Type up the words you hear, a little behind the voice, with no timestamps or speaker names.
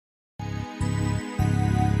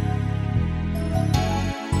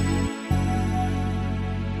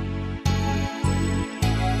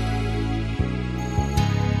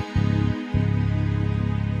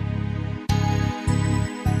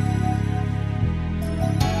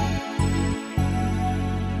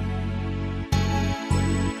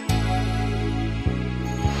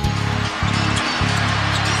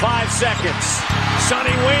seconds. Sonny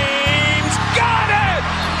Weems got it!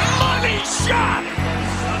 Money shot!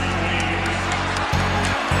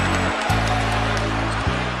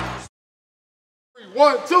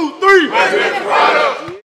 1, 2, 3.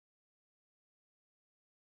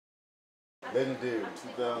 Legendary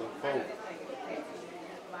 2004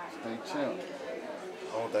 state champ.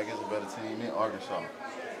 I don't think it's a better team in Arkansas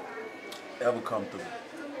ever come through.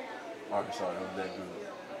 Arkansas was that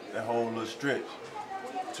good. That whole little stretch.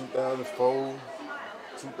 2004,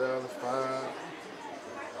 2005.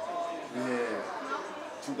 We had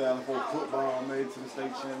 2004 football made it to the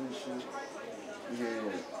state championship. We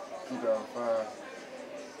had 2005.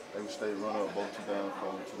 They would stay runner up both 2004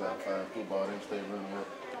 and 2005 football. They would stay runner up.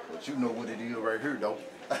 But you know what it is right here, though.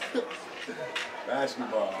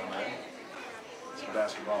 Basketball, man. It's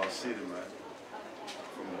basketball city, man.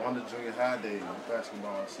 From Wonder Junior High days,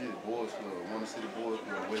 basketball city, boys club, Wonder City Boys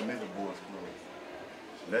Club, West Memphis Boys Club.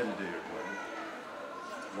 It's legendary, man.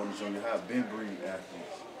 Wonder Junior High been breed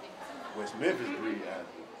athletes. West Memphis breed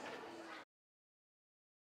athletes.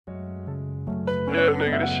 Yeah,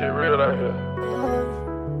 nigga, this shit real out here.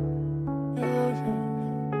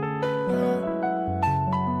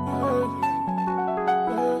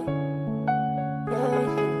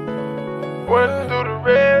 Running through the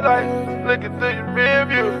red light, looking through your rear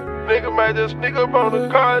view. Nigga might just sneak up on the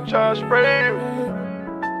car and try to spray you.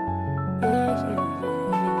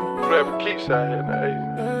 Flavor keeps out here now,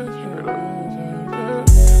 straight up.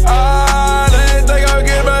 They ain't think I'll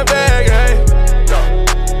get my bag, hey.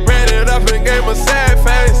 Ran it up and gave my sad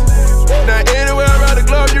face. Now anywhere around the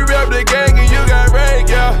globe, you rep the gang and you got rank,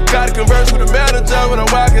 yeah. Gotta converse with the manager when I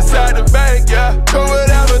walk inside the bank, yeah. Who would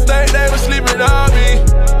ever think they was sleeping on me?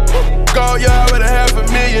 Go yard with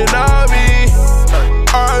 $500,000 on me.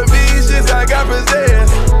 R&B's just I got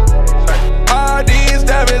possessed. All these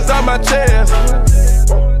diamonds on my chest.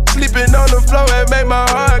 Sleeping on the floor and make my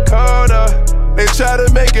heart colder. They try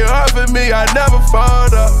to make it hard for me, I never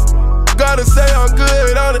fold up. Gotta say I'm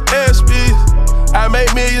good on the SPs. I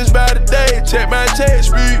make millions by the day, check my check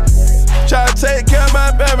street. Try to take care of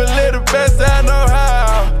my family the best I know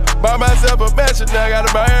how. Bought myself a mansion, now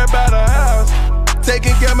gotta buy everybody a house.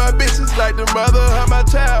 Taking care of my bitches like the mother of my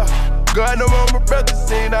child. God know I'm a brother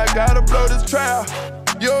scene, I gotta blow this trial.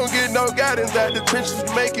 You don't get no guidance at the trenches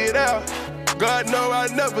to make it out. God know I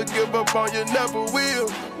never give up on you, never will.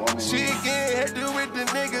 She again had to with the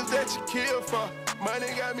niggas that you kill for.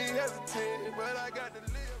 Money got me hesitant, but I got to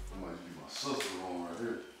live. That might be my sister on right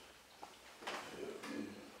here.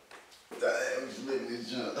 Damn, we should live in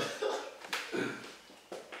this junk.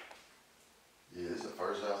 Yeah, it's the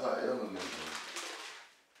first house I ever lived in.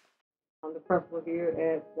 I'm the principal here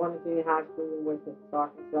at Wonder Junior High School in West Memphis,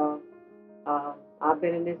 Arkansas. I've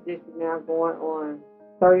been in this district now going on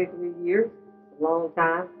 33 years, a long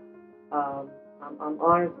time. I'm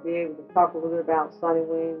honored to be able to talk a little bit about Sonny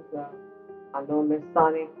Weems. I know Miss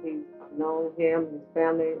Sonny. I've known him and his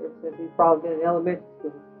family ever since he's probably been in elementary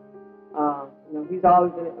school. He's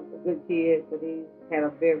always been a good kid, but he's had a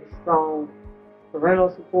very strong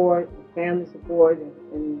parental support, family support,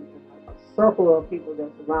 and circle of people that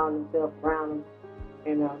surround themselves around him,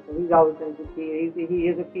 and so he's always been a good kid. He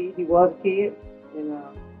is a kid. He was a kid, and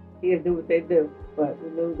kids do what they do. But we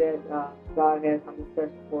knew that God had something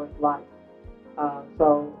special for his life.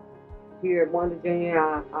 So here at Wonder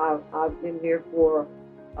Junior, I've been here for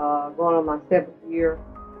going on my 7th year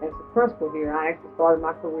as a principal here. I actually started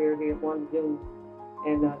my career here at Wonder Junior,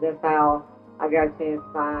 and that's how I got a chance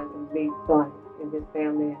to find and meet Sonny and his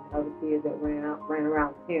family and other kids that ran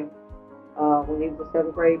around with him. When he was a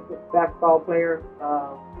 7th grade basketball player,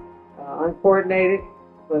 uncoordinated,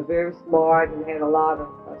 but very smart and had a lot of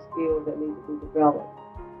skills that need to be developed.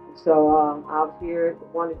 So I was here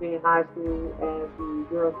at Wonder Junior High School as the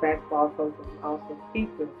girls basketball coach and also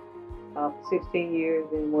teacher for 16 years,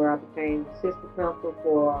 and where I became assistant principal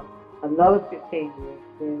for another 15 years.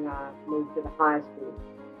 Then I moved to the high school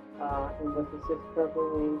and was assistant principal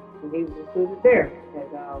when he was a student there at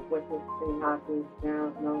West Memphis High School,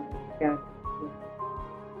 now known as the county.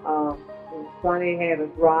 Sonny had a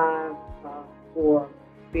drive for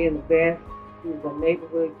being the best. He was a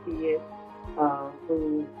neighborhood kid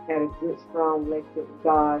who had a good, strong relationship with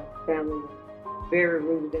God. His family was very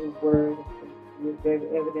rooted in His Word. It was very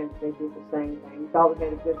evident that they did the same thing. He's always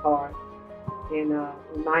had a good heart. And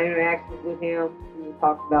in my interactions with him, we would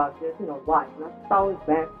talk about just, life. Not just always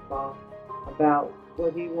basketball, about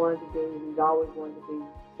what he wanted to do. He's always wanted to be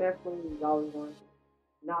successful. He's always wanted to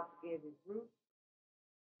not forget his roots.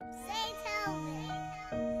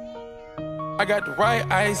 I got the white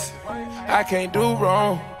ice, I can't do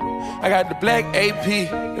wrong. I got the black AP,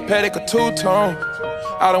 the Pedic two-tone.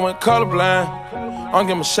 I done went colorblind. I'm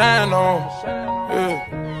getting my shine on. Yeah.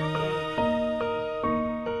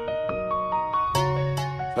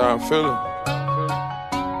 That's how I'm feeling.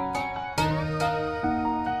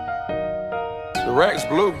 The rack's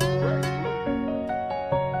blue.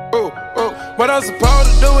 Ooh, ooh. What I'm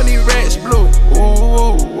supposed to do when these racks blue? Ooh,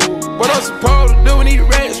 ooh, ooh. What I'm supposed to do when these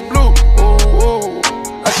racks blue? Ooh, ooh.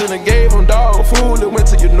 I should've gave them dog food and went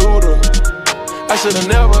to your noodle. I should've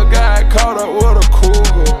never got caught up with a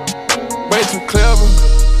cougar. Way too clever,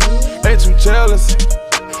 way too jealous.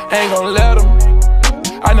 Ain't gon' let them.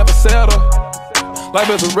 I never settle. Life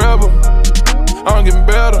is a rebel. I'm getting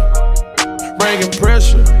better. Bringing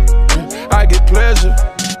pressure. I get pleasure.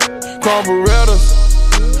 Chrome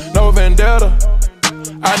Berettas, no vendetta.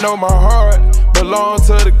 I know my heart belongs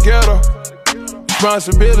to the ghetto.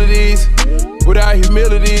 Responsibilities without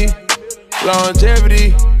humility.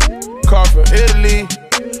 Longevity, car from Italy.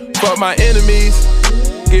 Fuck my enemies,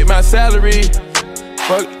 get my salary.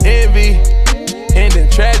 Fuck envy, ending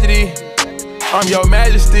tragedy. I'm your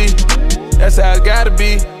majesty, that's how it gotta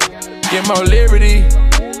be. Get more liberty,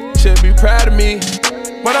 should be proud of me.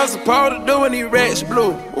 What I'm supposed to do when these racks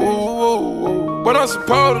blue? Ooh, ooh, ooh. What I'm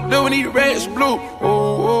supposed to do when these racks blue? Ooh,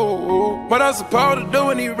 ooh, ooh. What I'm supposed to do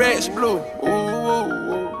when these racks blue? Ooh,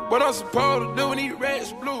 ooh, ooh. What I'm supposed to do when these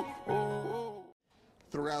racks blue? Ooh, ooh.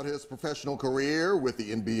 Throughout his professional career with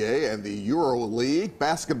the NBA and the Euro League,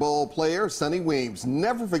 basketball player Sonny Weems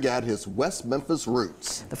never forgot his West Memphis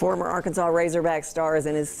roots. The former Arkansas Razorback star is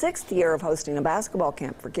in his 6th year of hosting a basketball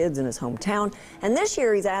camp for kids in his hometown, and this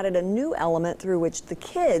year he's added a new element through which the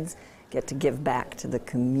kids get to give back to the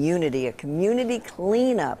community, a community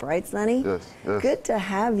cleanup, right, Sonny? Yes, yes. Good to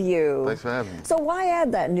have you. Thanks for having me. So why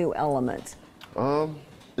add that new element?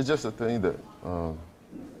 It's just a thing that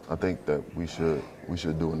I think that we should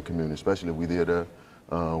do in the community, especially if we live there.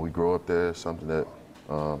 We grow up there. Something that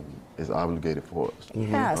is obligated for us.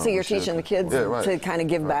 Yeah, so you're teaching the kids to kind of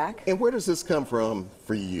give back? And where does this come from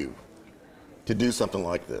for you to do something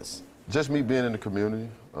like this? Just me being in the community.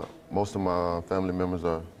 Most of my family members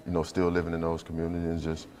are, still living in those communities.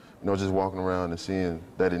 Just, just walking around and seeing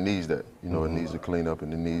that it needs that. It needs to clean up,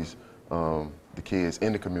 and it needs the kids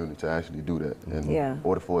in the community to actually do that. And in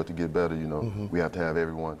order for it to get better, we have to have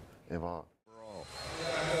everyone involved.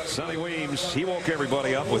 Sonny Weems, he woke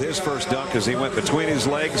everybody up with his first dunk as he went between his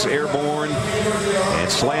legs, airborne, and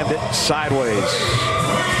slammed it sideways.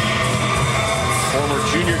 Former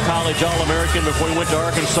junior college All-American before he went to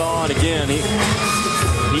Arkansas, and again, he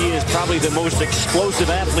is probably the most explosive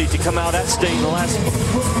athlete to come out of that state in the last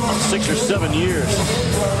 6 or 7 years.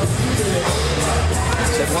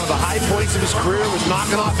 Said one of the high points of his career was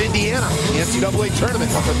knocking off Indiana in the NCAA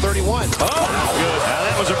tournament after 31. Oh, good. Now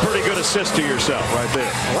that was a pretty good assist to yourself right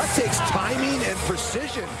there. Well, that takes timing and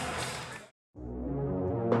precision.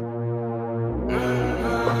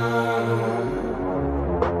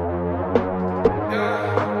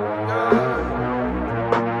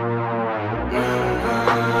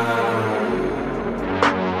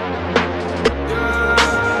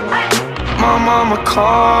 My mama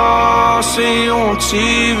called, see you on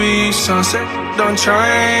TV. Sunset done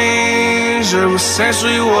changed. Ever since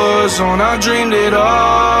we was on, I dreamed it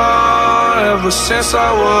all. Ever since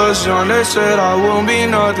I was young, they said I wouldn't be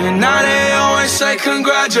nothing. Now they always say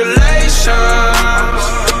congratulations.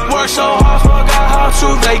 Worked so hard, forgot how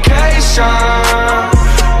to vacation.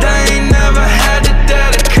 They ain't never had the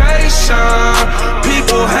dedication.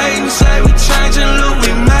 People hating, say we changing, look, we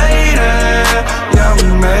made it. Yeah, we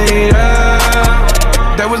made it.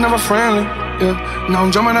 That was never friendly, yeah. Now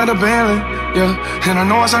I'm jumping out of Bentley, yeah. And I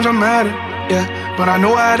know I sound dramatic, yeah. But I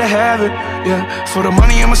know I had to have it, yeah. For the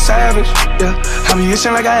money, I'm a savage, yeah. I be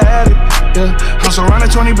itching like I had it, yeah. I'm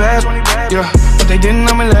surrounded 20 bags, yeah. But they didn't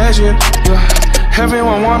know me last year, yeah.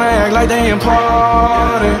 Everyone wanna act like they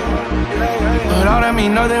important, but all that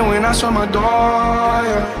mean nothing when I saw my door,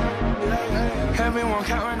 yeah. Everyone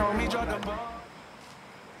counting on me, drop the ball.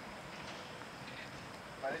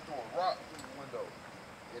 They threw a rock through the window,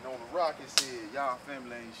 and on the rock it said, "Y'all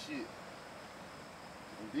family ain't shit."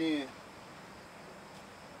 And then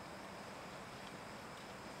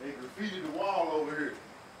they graffitied the wall over here.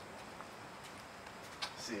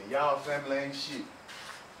 Said, "Y'all family ain't shit."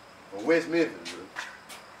 From West Memphis, bro.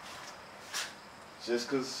 Just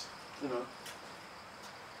cause,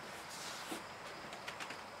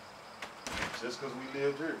 just cause we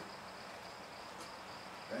lived here.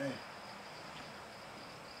 Damn.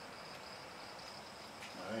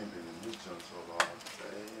 I ain't been in this junk so long.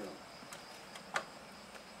 Damn.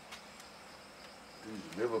 We used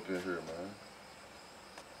to live up in here, man.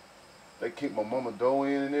 They kicked my mama door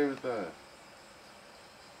in and everything.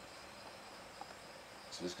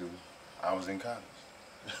 Just because I was in college.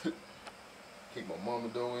 Keep my mama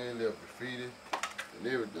dough in there, graffiti, and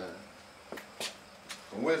everything.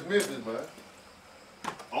 From West Memphis, man.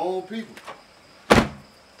 Own people.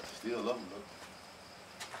 Still love them,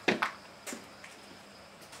 though.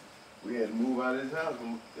 We had to move out of this house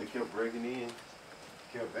when they kept breaking in,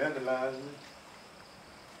 kept vandalizing it.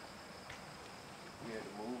 We had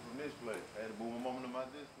to move from this place. I had to move my mama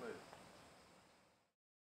to this place.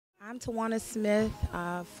 I'm Tawana Smith,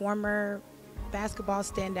 former basketball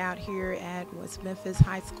standout here at West Memphis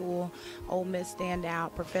High School, Ole Miss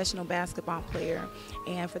standout, professional basketball player,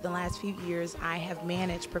 and for the last few years I have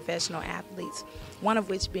managed professional athletes, one of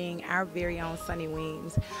which being our very own Sonny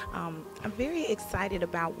Weems. I'm very excited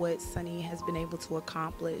about what Sonny has been able to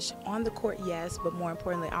accomplish on the court, yes, but more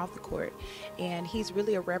importantly off the court, and he's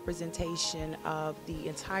really a representation of the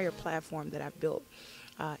entire platform that I've built.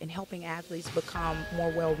 In helping athletes become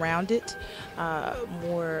more well-rounded,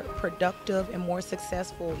 more productive, and more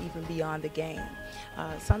successful even beyond the game.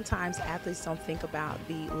 Sometimes athletes don't think about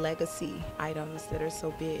the legacy items that are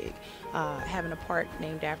so big. Having a park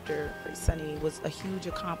named after Sonny was a huge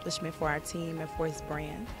accomplishment for our team and for his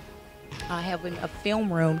brand. Having a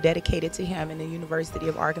film room dedicated to him in the University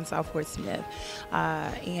of Arkansas Fort Smith.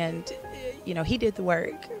 And you know, he did the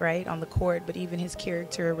work, right, on the court, but even his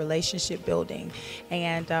character, relationship building.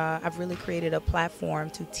 And I've really created a platform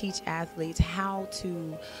to teach athletes how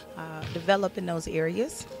to develop in those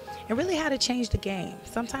areas and really how to change the game.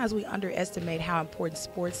 Sometimes we underestimate how important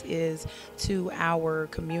sports is to our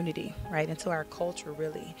community, right, and to our culture,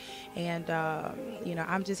 really. And, you know,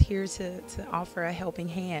 I'm just here to offer a helping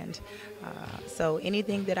hand. So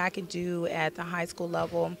anything that I can do at the high school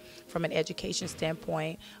level from an education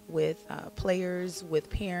standpoint with players, with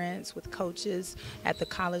parents, with coaches at the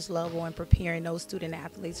college level and preparing those student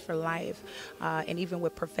athletes for life, and even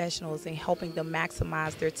with professionals and helping them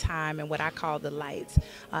maximize their time and what I call the lights.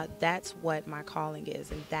 That's what my calling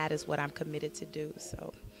is, and that is what I'm committed to do.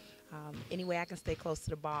 So any way I can stay close to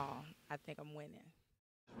the ball, I think I'm winning.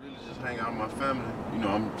 Really just hang out with my family. You know,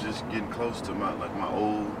 I'm just getting close to my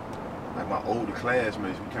older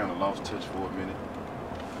classmates. We kind of lost touch for a minute.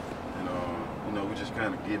 And you know, we just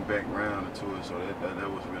kind of getting back around into it, so that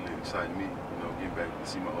was really exciting me, you know, getting back to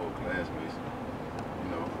see my old classmates. You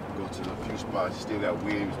know, go to a few spots. Still got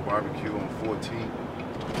Weems barbecue on 14th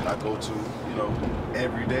that I go to, you know,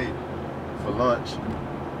 every day for lunch.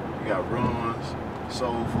 We got runs,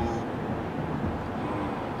 soul food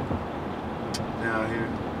down here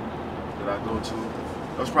that I go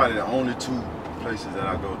to. Those probably the only two places that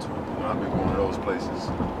I go to. You know, I've been going to those places,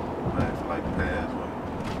 man, for like the past, what,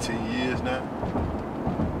 10 years now.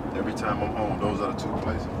 Every time I'm home, those are the two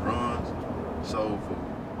places. Runs, soul food,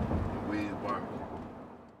 and Weems barbecue.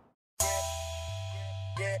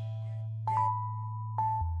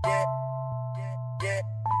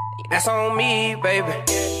 That's on me, baby.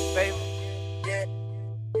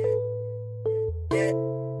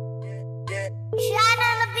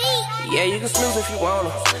 Yeah, you can snooze if you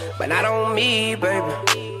wanna, but not on me, baby.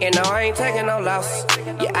 And no, I ain't taking no losses.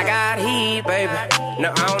 Yeah, I got heat, baby.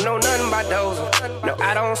 No, I don't know nothing about dozing. No,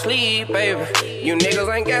 I don't sleep, baby. You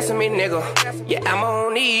niggas ain't guessing me, nigga. Yeah, I'm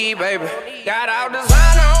on E, baby. Got all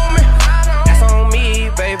designer on me. That's on me,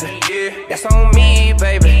 baby. That's on me,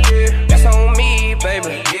 baby. That's on me,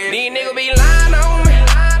 baby. These niggas be lying on me.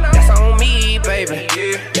 That's on me, baby.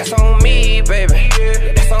 That's on me, baby.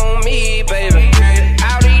 That's on me, baby.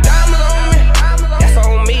 All these diamonds on me. That's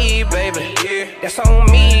on me, baby. That's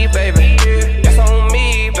on me, baby. That's on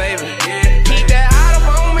me, baby. Keep that out up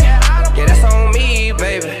on me. Yeah, that's on me,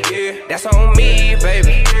 baby. That's on me,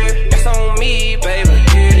 baby. That's on me, baby.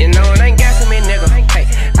 You know it ain't gassing me, nigga. Hey,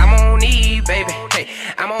 I'm on E, baby. Hey,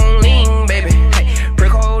 I'm on lean, baby. Hey,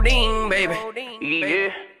 pre-codeine, baby.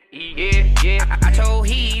 Yeah, yeah, yeah. I told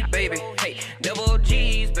he, baby. Hey, double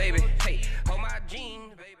G's, baby. Hey, hold my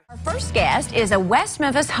jeans, baby. Our first guest is a West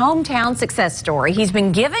Memphis hometown success story. He's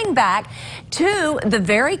been giving back to the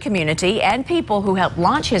very community and people who helped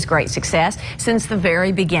launch his great success since the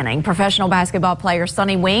very beginning. Professional basketball player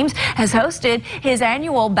Sonny Weems has hosted his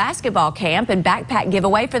annual basketball camp and backpack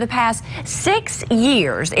giveaway for the past 6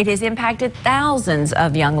 years. It has impacted thousands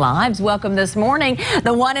of young lives. Welcome this morning,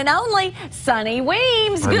 the one and only Sonny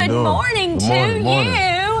Weems. Good morning to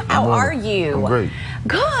you. How are you? I'm great.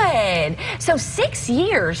 Good. So 6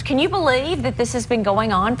 years. Can you believe that this has been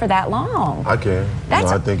going on for that long? I can.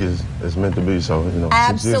 I think it's meant to be. So, you know,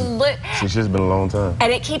 absolutely. 6 years has been a long time.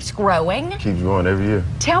 And it keeps growing. Keeps growing every year.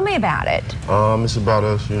 Tell me about it. It's about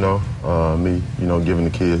us, you know, me, you know, giving the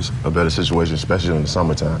kids a better situation, especially in the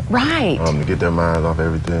summertime. Right. To get their minds off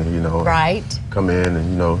everything, you know. Right. Come in and,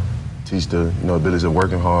 you know, teach the abilities of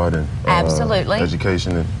working hard and absolutely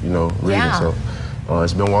education and reading. Yeah. So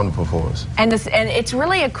it's been wonderful for us. And it's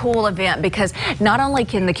really a cool event because not only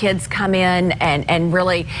can the kids come in and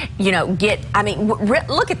really get, I mean,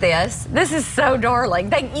 look at this. This is so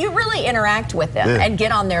darling. You really interact with them and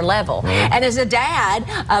get on their level. And as a dad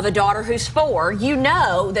of a daughter who's 4, you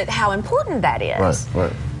know how important that is.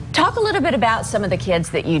 Right. Talk a little bit about some of the kids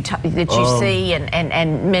that you see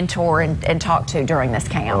and mentor and talk to during this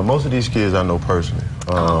camp. Most of these kids I know personally.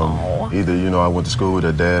 Either I went to school with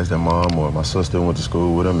their dads, their mom, or my sister went to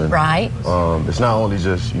school with them. And, right. It's not only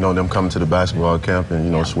just them coming to the basketball camp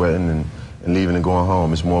and sweating and leaving and going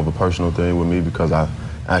home. It's more of a personal thing with me because I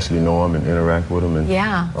actually know them and interact with them and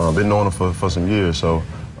been knowing them for some years. So.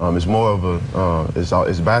 It's more of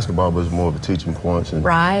it's basketball, but it's more of a teaching points and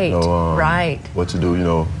what to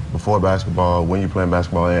do, before basketball, when you're playing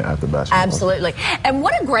basketball, and after basketball. Absolutely. And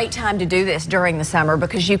what a great time to do this during the summer,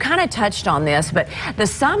 because you kind of touched on this, but the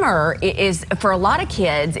summer is, for a lot of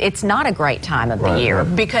kids, it's not a great time of the year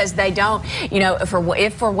because they don't,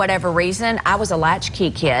 if for whatever reason, I was a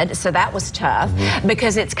latchkey kid, so that was tough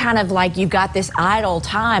because it's kind of like you've got this idle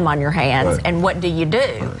time on your hands and what do you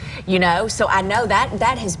do? So I know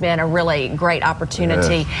that has been a really great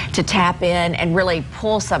opportunity to tap in and really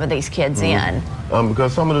pull some of these kids in.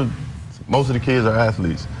 Because most of the kids are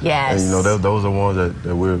athletes. Yes. And those are ones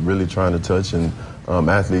that we're really trying to touch. And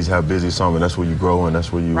athletes have busy summer. That's where you grow and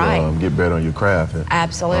that's where you get better on your craft. And,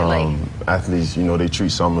 absolutely. Athletes, they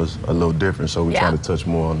treat summers a little different. So we try to touch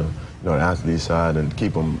more on the athlete side and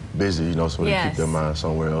keep them busy, so they keep their mind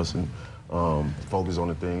somewhere else and focus on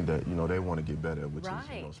the thing that they want to get better at, which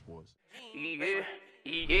is sports.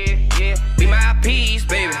 Yeah, be my piece,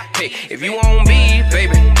 baby. Hey, if you want me,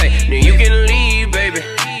 baby, hey, then you can leave, baby.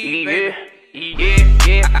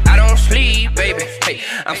 Yeah. I don't sleep, baby. Hey,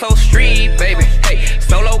 I'm so street, baby. Hey,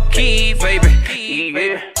 so low key, baby.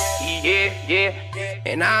 Yeah.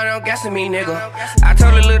 And I don't guess me, nigga. I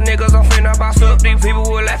told the little niggas I'm finna boss up. These people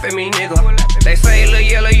will laugh at me, nigga. They say, Lil'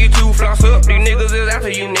 Yellow, you too floss up. These niggas is after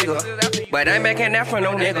you, nigga. But I ain't backing that for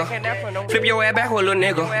no nigga. Flip your ass back with little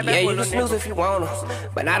nigga. Yeah, you can snooze if you wanna,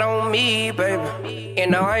 but not on me, baby.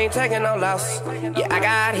 And no, I ain't taking no loss. Yeah, I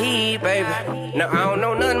got heat, baby. No, I don't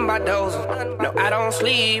know nothing about those. No, I don't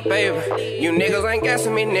sleep, baby. You niggas ain't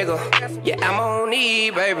guessing me, nigga. Yeah, I'm on E,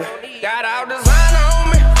 baby. Got all design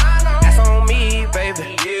on me. That's on me,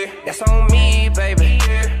 baby. Yeah, that's on me, baby.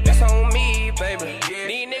 That's on me, baby.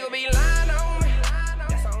 These niggas be lying on me.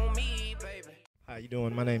 That's on me, baby. How you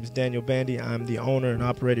doing? My name is Daniel Bandy. I'm the owner and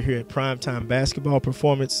operator here at Primetime Basketball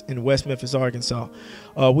Performance in West Memphis, Arkansas.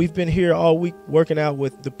 We've been here all week working out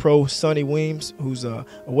with the pro Sonny Weems, who's a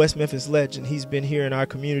West Memphis legend. He's been here in our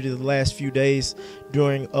community the last few days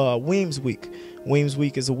during Weems Week. Weems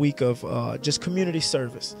Week is a week of just community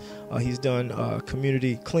service. He's done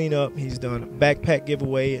community cleanup. He's done a backpack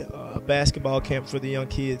giveaway, a basketball camp for the young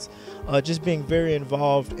kids, just being very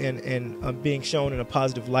involved and being shown in a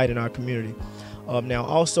positive light in our community. Now,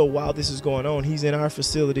 also, while this is going on, he's in our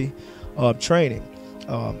facility training.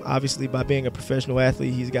 Obviously, by being a professional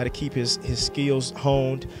athlete, he's got to keep his skills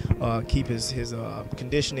honed, keep his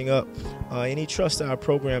conditioning up, and he trusts our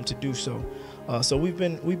program to do so. So we've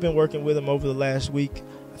been working with him over the last week.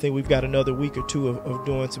 I think we've got another week or two of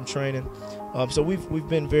doing some training. So we've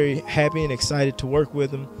been very happy and excited to work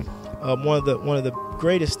with him. One of the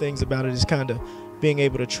greatest things about it is kind of being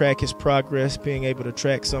able to track his progress, being able to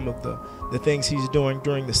track some of the things he's doing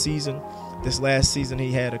during the season. This last season,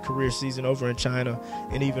 he had a career season over in China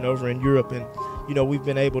and even over in Europe. And, we've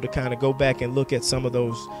been able to kind of go back and look at some of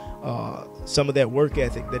those, some of that work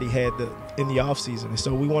ethic that he had in the off season. And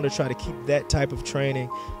so we want to try to keep that type of training,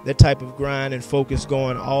 that type of grind and focus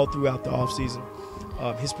going all throughout the off season.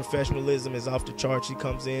 His professionalism is off the charts. He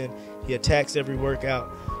comes in, he attacks every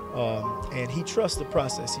workout, and he trusts the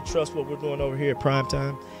process. He trusts what we're doing over here at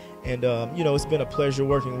Primetime. And, it's been a pleasure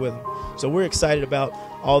working with him. So we're excited about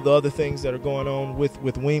all the other things that are going on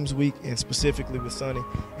with Weems Week and specifically with Sonny.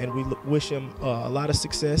 And we wish him a lot of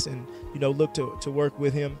success and, look to work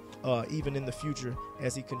with him even in the future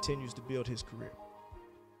as he continues to build his career.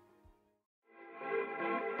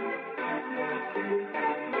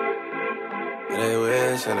 They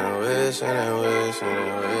wish and they wish and they wish and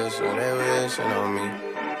they wish and they wishing on me.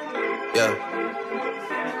 Yeah.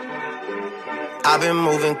 I've been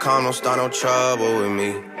moving calm, don't start no trouble with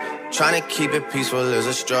me. Trying to keep it peaceful is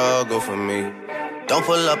a struggle for me. Don't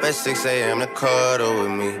pull up at 6 a.m. to cuddle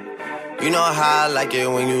with me. You know how I like it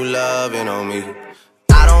when you loving on me.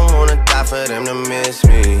 I don't wanna die for them to miss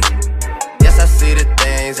me. Yes, I see the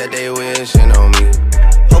things that they wishing on me.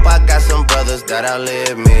 Hope I got some brothers that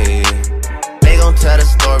outlive me. They gon' tell the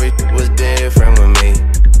story was different with me.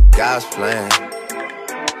 God's plan,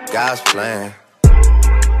 God's plan.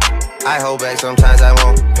 I hold back, sometimes I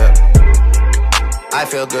won't, yeah. I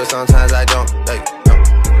feel good, sometimes I don't, hey, no.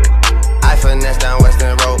 I finesse down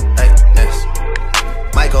Western Road, hey, next.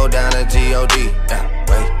 Might go down to G.O.D., yeah,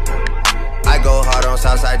 wait. I go hard on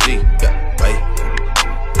Southside G, yeah, wait.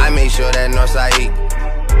 I make sure that Northside eat.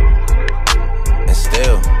 And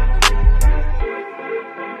still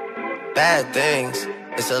bad things.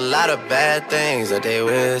 It's a lot of bad things that they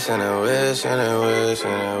wish and they wish and they wish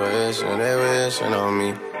and they wish and they wishing on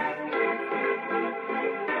me.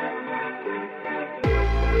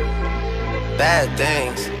 Bad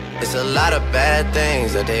things. It's a lot of bad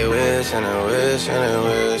things that they wish and they wish and they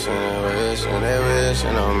wish and they wish and they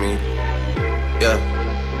wishing on me. Yeah.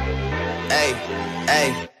 Hey,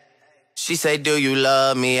 hey. She say, do you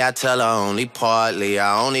love me? I tell her only partly.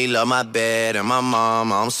 I only love my bed and my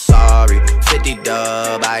mama, I'm sorry. 50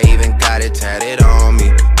 dub, I even got it tatted on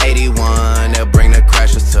me. 81, they'll bring the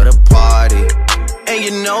crashers to the party. And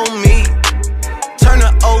you know me, turn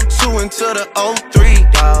the 02 into the 03,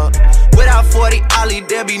 dawg. Without 40 Ollie,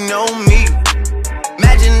 there be no me.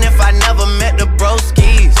 Imagine if I never met the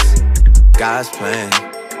broskies. God's plan,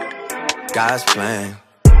 God's plan.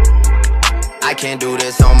 I can't do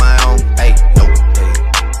this on my own, hey, no,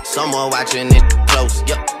 hey. Someone watching it close,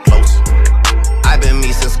 yup, close. I've been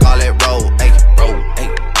me since Scarlet Road, hey, road, hey.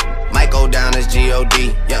 Might go down as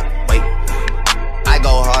G.O.D., yeah, wait. I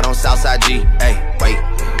go hard on Southside G, hey, wait.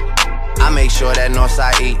 I make sure that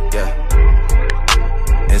Northside eat, yeah.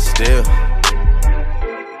 And still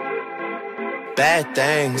bad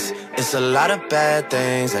things. It's a lot of bad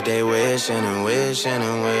things that they wishing and wishing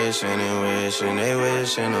and wishing and wishing they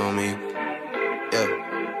wishing on me. Yeah,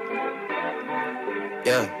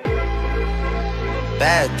 yeah.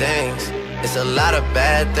 Bad things. It's a lot of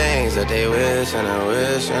bad things that they wish and they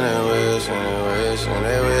wish and they wish and they wish and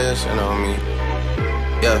they wishing on me.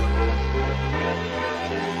 Yeah.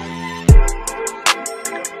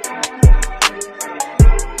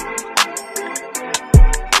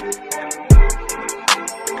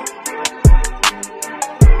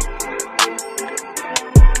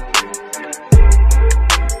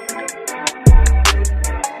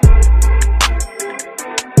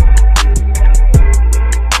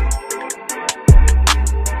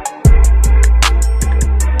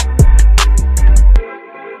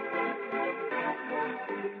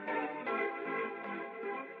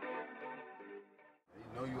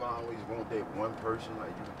 You always want that one person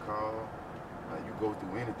like you can call, like you go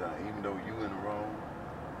through anything, even though you in the wrong.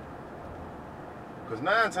 Because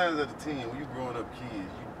 9 times out of 10, when you growing up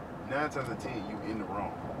kids, 9 times out of 10 you in the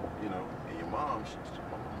wrong, you know. And your mom, she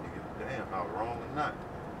nigga, damn, how wrong or not,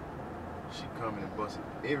 she coming and busting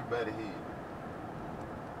everybody's head.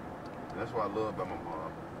 And that's what I love about my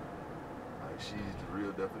mom. Like she's the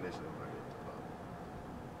real definition of like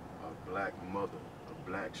a black mother, a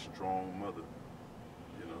black strong mother.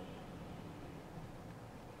 You know,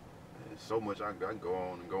 and so much I can go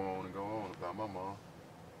on and go on and go on about my mom.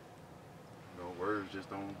 You know, words just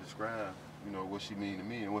don't describe, you know, what she mean to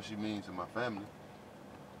me and what she means to my family.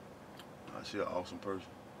 She's an awesome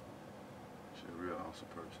person. She's a real awesome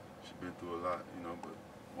person. She's been through a lot, you know, but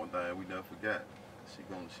one thing we never forgot, she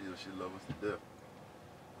love us to death.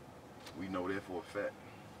 We know that for a fact.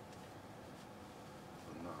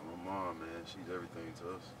 But nah, my mom, man, she's everything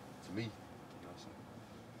to us, to me.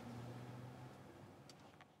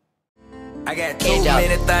 I got too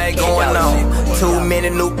many things going on, too many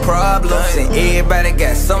new problems, and everybody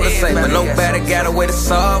got something to say, but nobody got a way to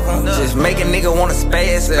solve them. Just make a nigga wanna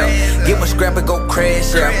spaz out, get my scrap and go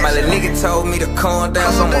crash out. My little nigga told me to calm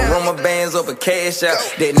down, so I'ma run my bands up and cash out.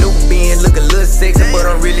 That new Benz look a little sexy, but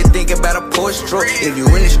I'm really thinking about a Porsche truck. If you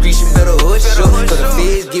in the streets, you better hush up, cause the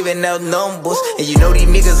feds giving out numbers, and you know these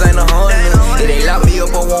niggas ain't 100. If they lock me up,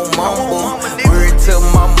 I won't mumble. Word to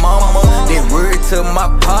my mama, then word to my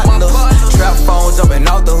partners. Trap phone jumping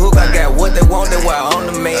off the hook, I got what they want, that's why I'm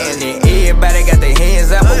the man. And everybody got their hands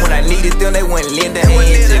out, but when I needed them, they wouldn't lend a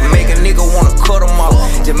hand. Just make a nigga wanna cut them off,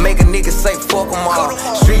 just make a nigga say fuck them all.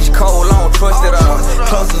 Streets cold, I don't trust it all.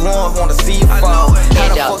 Closest ones wanna see you fall. How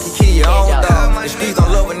the fuck you kill your own dog? The streets don't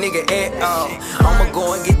love a nigga at all. I'ma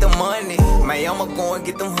go and get the money, man, I'ma go and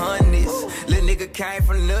get them honeys. Little nigga came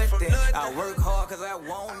from nothing, I work hard cause I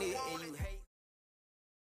want it.